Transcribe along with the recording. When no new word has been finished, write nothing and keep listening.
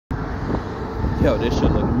Yo, this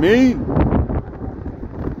shit look mean.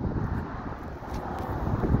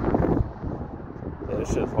 Yeah,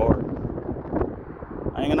 this shit's hard.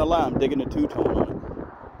 I ain't gonna lie, I'm digging the two-tone on it.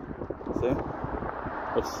 See?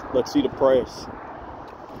 Let's see the price.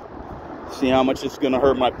 See how much it's gonna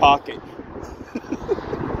hurt my pocket.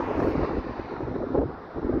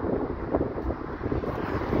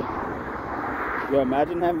 Yo,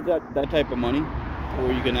 imagine having that type of money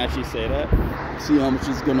where you can actually say that. See how much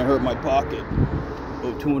it's gonna hurt my pocket.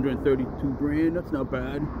 Oh, 232 grand, that's not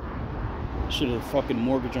bad. Should have fucking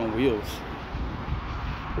mortgage on wheels.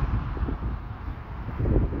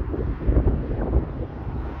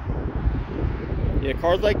 Yeah,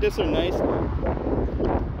 cars like this are nice, but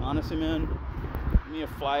honestly, man, give me a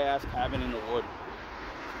fly-ass cabin in the wood.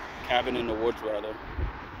 Cabin in the woods, rather.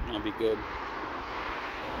 That'll be good.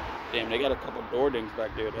 Damn, they got a couple door dings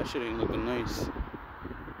back there. That shit ain't looking nice.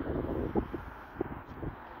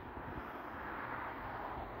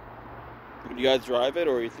 Would you guys drive it,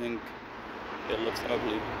 or you think it looks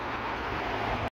ugly?